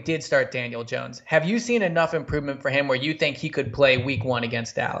where they did start Daniel Jones, have you seen enough improvement for him where you think he could play week 1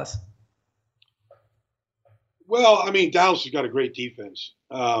 against Dallas? Well, Dallas has got a great defense.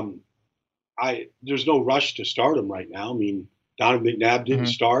 There's no rush to start him right now. Donovan McNabb didn't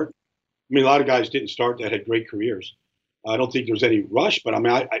start. A lot of guys didn't start that had great careers. I don't think there's any rush, but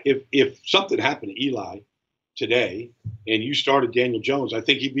if something happened to Eli today and you started Daniel Jones, I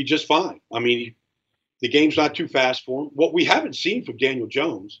think he'd be just fine. The game's not too fast for him. What we haven't seen from Daniel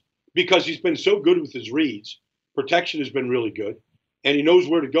Jones, because he's been so good with his reads, protection has been really good, and he knows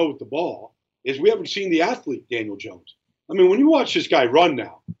where to go with the ball, is we haven't seen the athlete Daniel Jones. When you watch this guy run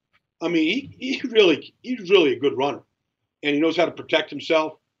now, he's really a good runner, and he knows how to protect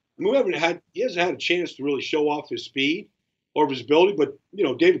himself. He hasn't had a chance to really show off his speed or his ability, but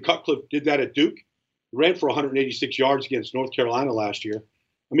David Cutcliffe did that at Duke. He ran for 186 yards against North Carolina last year.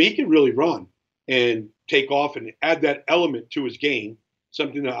 He can really run and take off and add that element to his game,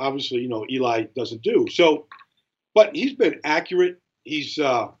 something that obviously, Eli doesn't do. So, but he's been accurate. He's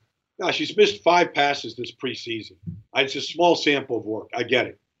missed 5 passes this preseason. It's a small sample of work. I get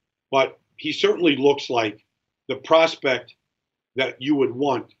it. But he certainly looks like the prospect that you would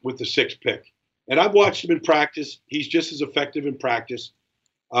want with the 6th pick. And I've watched him in practice. He's just as effective in practice.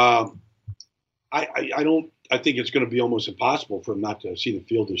 I think it's going to be almost impossible for him not to see the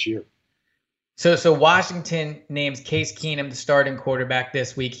field this year. So Washington names Case Keenum the starting quarterback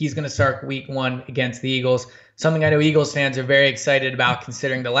this week. He's going to start week 1 against the Eagles. Something I know Eagles fans are very excited about,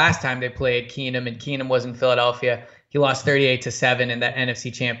 considering the last time they played Keenum, and Keenum was in Philadelphia. He lost 38-7 in that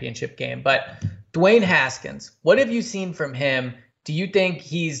NFC Championship game. But Dwayne Haskins, what have you seen from him? Do you think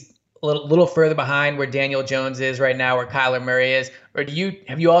he's a little further behind where Daniel Jones is right now, where Kyler Murray is? Or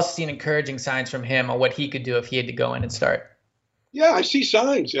have you also seen encouraging signs from him on what he could do if he had to go in and start? Yeah, I see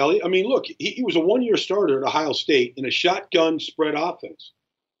signs, Elliot. Look, he was a 1-year starter at Ohio State in a shotgun spread offense.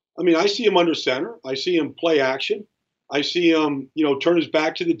 I see him under center. I see him play action. I see him, turn his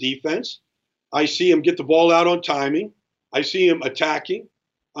back to the defense. I see him get the ball out on timing. I see him attacking.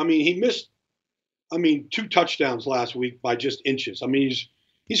 He missed, 2 touchdowns last week by just inches.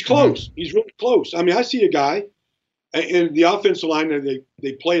 He's close. Mm-hmm. He's really close. I see a guy, and the offensive line that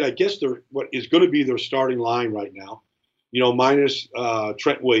they played, I guess they're what is going to be their starting line right now. Minus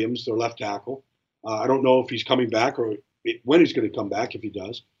Trent Williams, their left tackle. I don't know if he's coming back or when he's going to come back, if he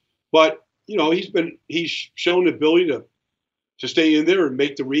does. But, he's shown the ability to stay in there and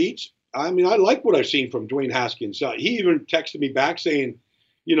make the reads. I like what I've seen from Dwayne Haskins. He even texted me back saying,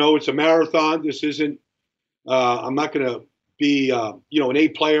 it's a marathon. This isn't, I'm not going to be, an A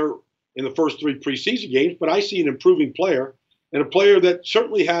player in the first 3 preseason games, but I see an improving player and a player that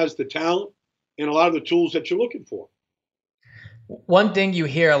certainly has the talent and a lot of the tools that you're looking for. One thing you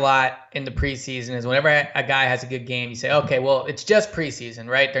hear a lot in the preseason is whenever a guy has a good game, you say, okay, well, it's just preseason,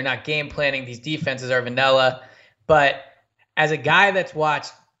 right? They're not game planning. These defenses are vanilla. But as a guy that's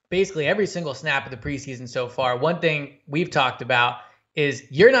watched basically every single snap of the preseason so far, one thing we've talked about is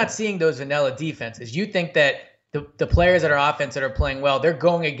you're not seeing those vanilla defenses. You think that the players that are offense that are playing well, they're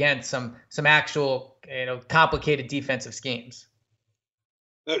going against some actual, complicated defensive schemes.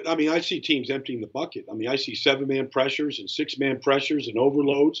 I mean, I see teams emptying the bucket. I mean, I see 7-man pressures and 6-man pressures and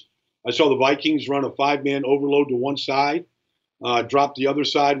overloads. I saw the Vikings run a 5-man overload to one side, drop the other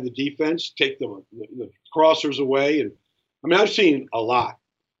side of the defense, take the crossers away. And I mean, I've seen a lot.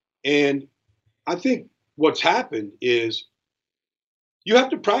 And I think what's happened is you have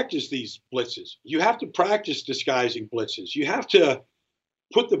to practice these blitzes. You have to practice disguising blitzes. You have to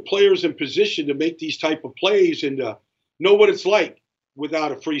put the players in position to make these type of plays and know what it's like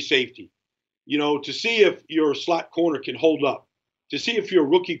without a free safety. To see if your slot corner can hold up, to see if your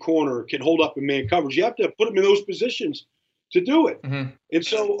rookie corner can hold up in man coverage. You have to put them in those positions to do it. Mm-hmm. And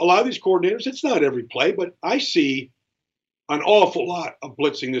so a lot of these coordinators, it's not every play, but I see an awful lot of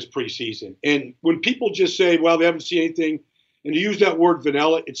blitzing this preseason. And when people just say, well, they haven't seen anything, and to use that word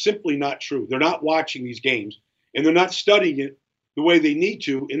vanilla, it's simply not true. They're not watching these games, and they're not studying it the way they need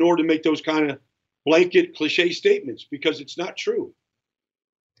to in order to make those kind of blanket cliche statements, because it's not true.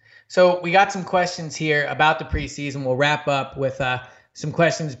 So we got some questions here about the preseason. We'll wrap up with some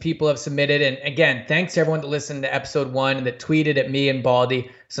questions people have submitted. And again, thanks to everyone that listened to episode 1 and that tweeted at me and Baldy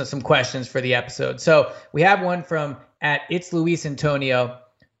some questions for the episode. So we have one from @It's Luis Antonio.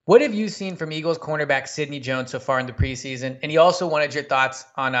 What have you seen from Eagles cornerback Sidney Jones so far in the preseason? And he also wanted your thoughts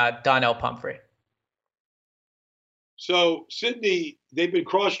on Donnell Pumphrey. So Sidney, they've been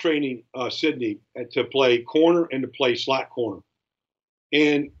cross-training Sidney to play corner and to play slot corner.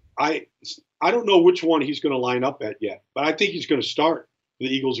 And I don't know which one he's going to line up at yet, but I think he's going to start for the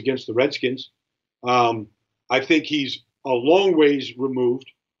Eagles against the Redskins. I think he's a long ways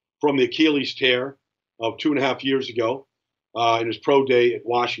removed from the Achilles tear of 2.5 years ago in his pro day at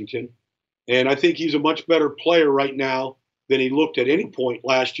Washington. And I think he's a much better player right now than he looked at any point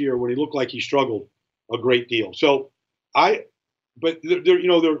last year when he looked like he struggled a great deal. So but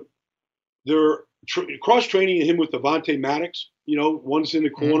they're cross-training him with Devontae Maddox. One's in the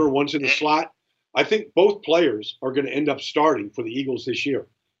corner, one's in the slot. I think both players are going to end up starting for the Eagles this year,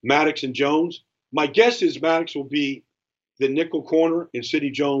 Maddox and Jones. My guess is Maddox will be the nickel corner and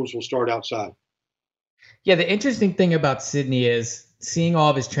Sidney Jones will start outside. Yeah, the interesting thing about Sidney is seeing all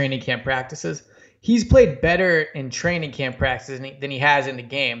of his training camp practices. He's played better in training camp practices than he has in the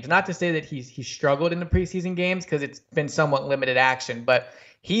games. Not to say that he's struggled in the preseason games because it's been somewhat limited action, but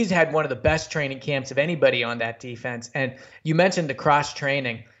he's had one of the best training camps of anybody on that defense. And you mentioned the cross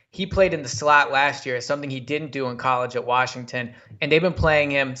training. He played in the slot last year, something he didn't do in college at Washington. And they've been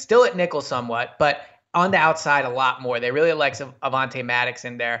playing him still at nickel somewhat, but on the outside a lot more. They really like Avonte Maddox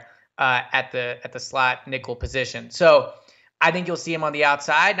in there at the slot nickel position. So I think you'll see him on the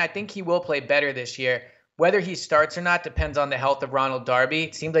outside, and I think he will play better this year. Whether he starts or not depends on the health of Ronald Darby.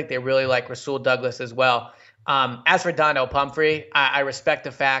 It seems like they really like Rasul Douglas as well. As for Donnell Pumphrey, I respect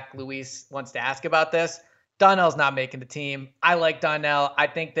the fact Luis wants to ask about this. Donnell's not making the team. I like Donnell. I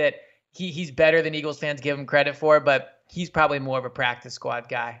think that he's better than Eagles fans give him credit for, but he's probably more of a practice squad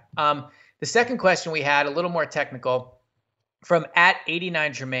guy. The second question we had, a little more technical, from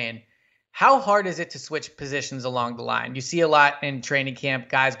 @89Jermaine. How hard is it to switch positions along the line? You see a lot in training camp.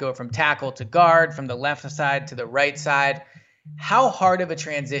 Guys go from tackle to guard, from the left side to the right side. How hard of a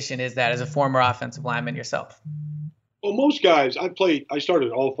transition is that as a former offensive lineman yourself? Well, most guys, I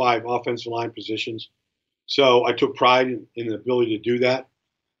started all 5 offensive line positions. So I took pride in the ability to do that.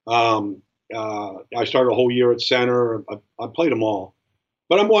 I started a whole year at center. I played them all.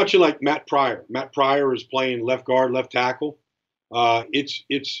 But I'm watching like Matt Pryor. Matt Pryor is playing left guard, left tackle.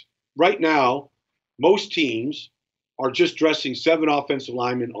 It's right now, most teams are just dressing 7 offensive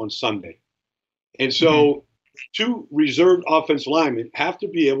linemen on Sunday. And so 2 reserved offensive linemen have to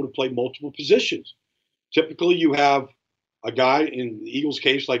be able to play multiple positions. Typically, you have a guy, in the Eagles'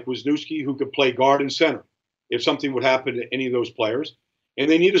 case, like Wisniewski, who could play guard and center if something would happen to any of those players. And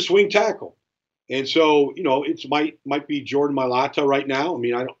they need a swing tackle. And so, it might be Jordan Mailata right now. I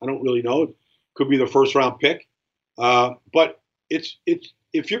mean, I don't really know. It could be the first-round pick. But it's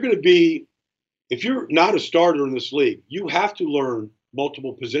if you're not a starter in this league, you have to learn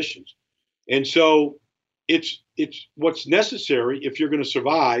multiple positions. And so it's what's necessary if you're going to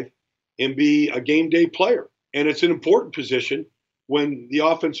survive and be a game day player. And it's an important position when the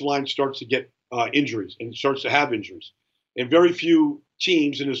offensive line starts to get injuries and starts to have injuries. And very few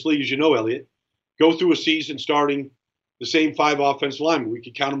teams in this league, as you know, Elliot, go through a season starting the same 5 offensive linemen. We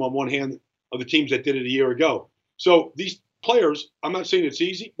could count them on one hand of the teams that did it a year ago. So these players, I'm not saying it's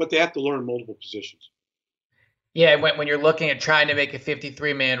easy, but they have to learn multiple positions. Yeah, when you're looking at trying to make a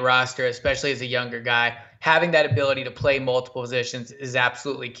 53-man roster, especially as a younger guy, having that ability to play multiple positions is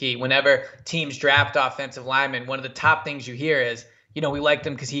absolutely key. Whenever teams draft offensive linemen, one of the top things you hear is, we liked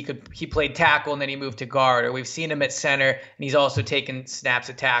him because he played tackle and then he moved to guard, or we've seen him at center and he's also taken snaps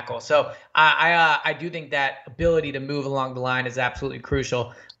at tackle. So I do think that ability to move along the line is absolutely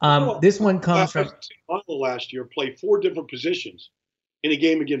crucial. This one comes from last year played 4 different positions in a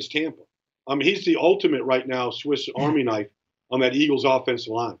game against Tampa. I mean, he's the ultimate right now Swiss Army knife on that Eagles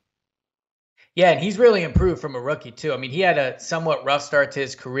offensive line. Yeah, and he's really improved from a rookie too. I mean, he had a somewhat rough start to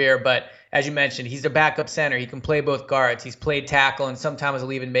his career, but as you mentioned, he's a backup center. He can play both guards. He's played tackle, and sometimes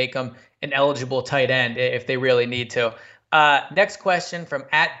will even make him an eligible tight end if they really need to. Next question from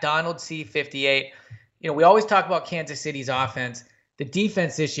 @DonaldC58. We always talk about Kansas City's offense. The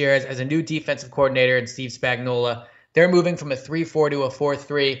defense this year, as a new defensive coordinator and Steve Spagnuolo, they're moving from a 3-4 to a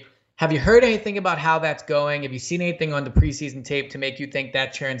 4-3. Have you heard anything about how that's going? Have you seen anything on the preseason tape to make you think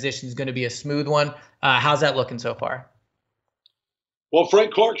that transition is going to be a smooth one? How's that looking so far? Well,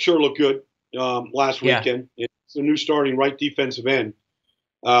 Frank Clark sure looked good last weekend. It's a new starting right defensive end.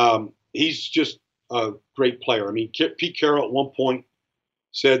 He's just a great player. I mean, Pete Carroll at one point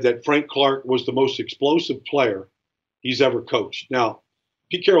said that Frank Clark was the most explosive player he's ever coached. Now,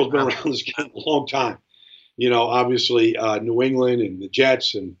 Pete Carroll's been around this game a long time. Obviously New England and the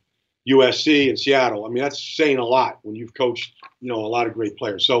Jets and USC and Seattle. I mean, that's saying a lot when you've coached, a lot of great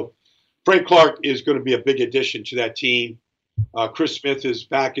players. So Frank Clark is going to be a big addition to that team. Chris Smith is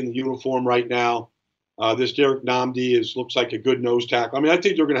back in the uniform right now. This Derek Namdi looks like a good nose tackle. I mean, I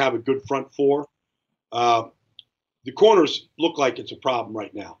think they're going to have a good front four. The corners look like it's a problem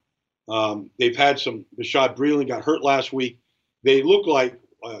right now. They've had Rashad Breeland got hurt last week. They look like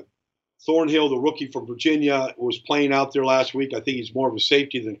Thornhill, the rookie from Virginia, was playing out there last week. I think he's more of a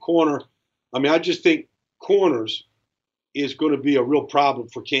safety than corner. I mean, I just think corners is going to be a real problem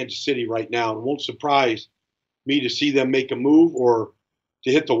for Kansas City right now. It won't surprise me to see them make a move or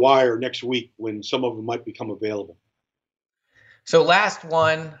to hit the wire next week when some of them might become available. So last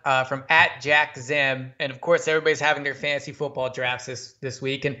one from @JackZim, and of course everybody's having their fantasy football drafts this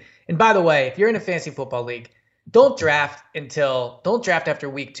week. And by the way, if you're in a fantasy football league, don't draft after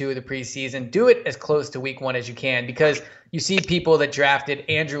week 2 of the preseason. Do it as close to week 1 as you can, because you see people that drafted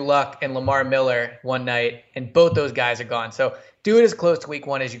Andrew Luck and Lamar Miller one night, and both those guys are gone. So do it as close to week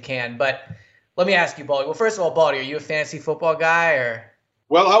 1 as you can. But let me ask you, Baldy. Well, first of all, Baldy, are you a fantasy football guy or?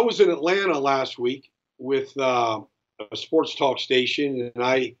 Well, I was in Atlanta last week with a sports talk station, and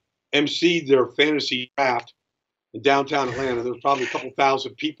I emceed their fantasy draft in downtown Atlanta. There was probably a couple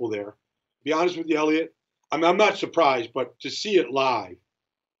thousand people there. To be honest with you, Elliot, I mean, I'm not surprised, but to see it live,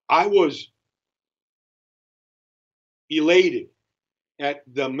 I was elated at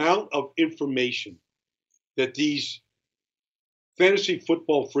the amount of information that these fantasy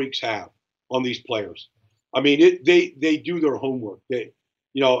football freaks have on these players. I mean, they do their homework.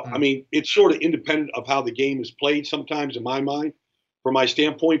 I mean, it's sort of independent of how the game is played sometimes in my mind, from my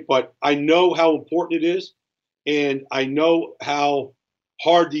standpoint, but I know how important it is, and I know how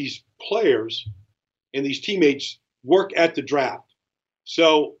hard these players and these teammates work at the draft.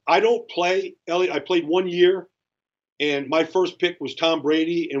 So I don't play, Elliot. I played 1 year, and my first pick was Tom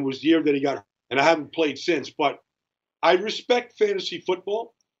Brady, and was the year that he got, and I haven't played since. But I respect fantasy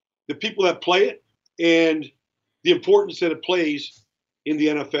football, the people that play it, and the importance that it plays in the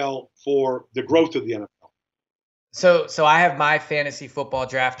NFL for the growth of the NFL. So I have my fantasy football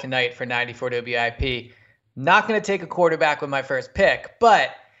draft tonight for 94 WIP. Not going to take a quarterback with my first pick,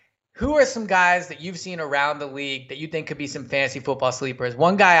 but who are some guys that you've seen around the league that you think could be some fantasy football sleepers?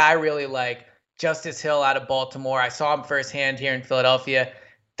 One guy I really like, Justice Hill out of Baltimore. I saw him firsthand here in Philadelphia.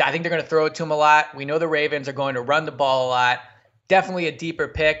 I think they're going to throw it to him a lot. We know the Ravens are going to run the ball a lot. Definitely a deeper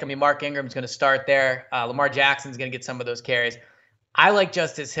pick. I mean, Mark Ingram's going to start there. Lamar Jackson's going to get some of those carries. I like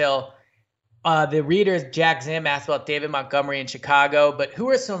Justice Hill. The readers, Jack Zim, asked about David Montgomery in Chicago, but who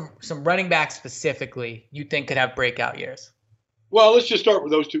are some running backs specifically you think could have breakout years? Well, let's just start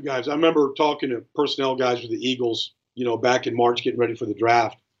with those two guys. I remember talking to personnel guys with the Eagles, back in March, getting ready for the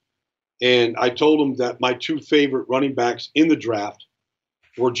draft. And I told them that my 2 favorite running backs in the draft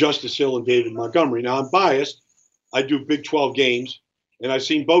were Justice Hill and David Montgomery. Now, I'm biased. I do Big 12 games, and I've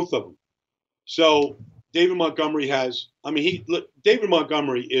seen both of them. So David Montgomery David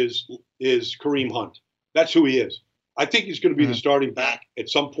Montgomery is Kareem Hunt. That's who he is. I think he's going to be the starting back at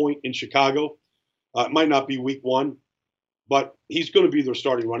some point in Chicago. It might not be week 1. But he's going to be their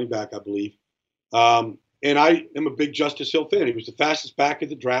starting running back, I believe. And I am a big Justice Hill fan. He was the fastest back at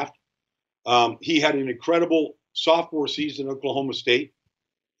the draft. He had an incredible sophomore season at Oklahoma State.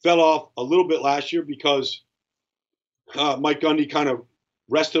 Fell off a little bit last year because Mike Gundy kind of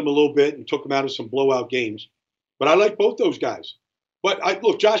rested him a little bit and took him out of some blowout games. But I like both those guys. But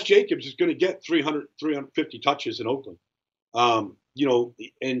look, Josh Jacobs is going to get 350 touches in Oakland.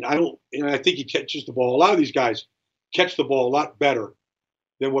 And I think he catches the ball. A lot of these guys catch the ball a lot better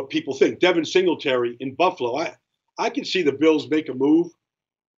than what people think. Devin Singletary in Buffalo, I can see the Bills make a move,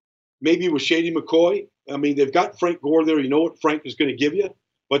 maybe with Shady McCoy. I mean, they've got Frank Gore there. You know what Frank is going to give you.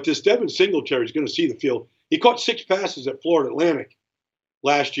 But this Devin Singletary is going to see the field. He caught 6 passes at Florida Atlantic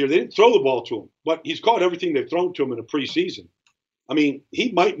last year. They didn't throw the ball to him, but he's caught everything they've thrown to him in the preseason. I mean,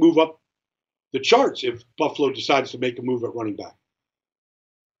 he might move up the charts if Buffalo decides to make a move at running back.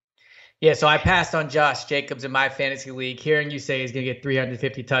 Yeah, so I passed on Josh Jacobs in my fantasy league. Hearing you say he's going to get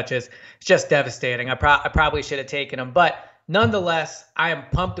 350 touches, it's just devastating. I probably should have taken him. But nonetheless, I am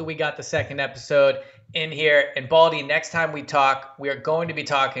pumped that we got the second episode in here. And Baldy, next time we talk, we are going to be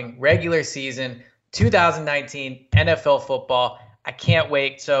talking regular season 2019 NFL football. I can't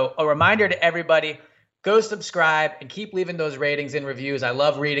wait. So a reminder to everybody, go subscribe and keep leaving those ratings and reviews. I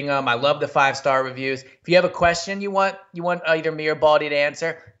love reading them. I love the 5-star reviews. If you have a question you want either me or Baldy to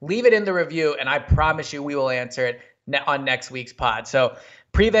answer, leave it in the review, and I promise you we will answer it on next week's pod. So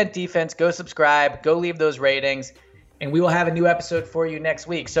Prevent Defense, go subscribe, go leave those ratings, and we will have a new episode for you next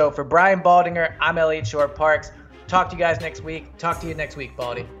week. So for Brian Baldinger, I'm Elliot Short-Parks. Talk to you guys next week. Talk to you next week,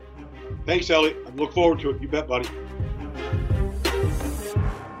 Baldy. Thanks, Elliot. I look forward to it. You bet, buddy.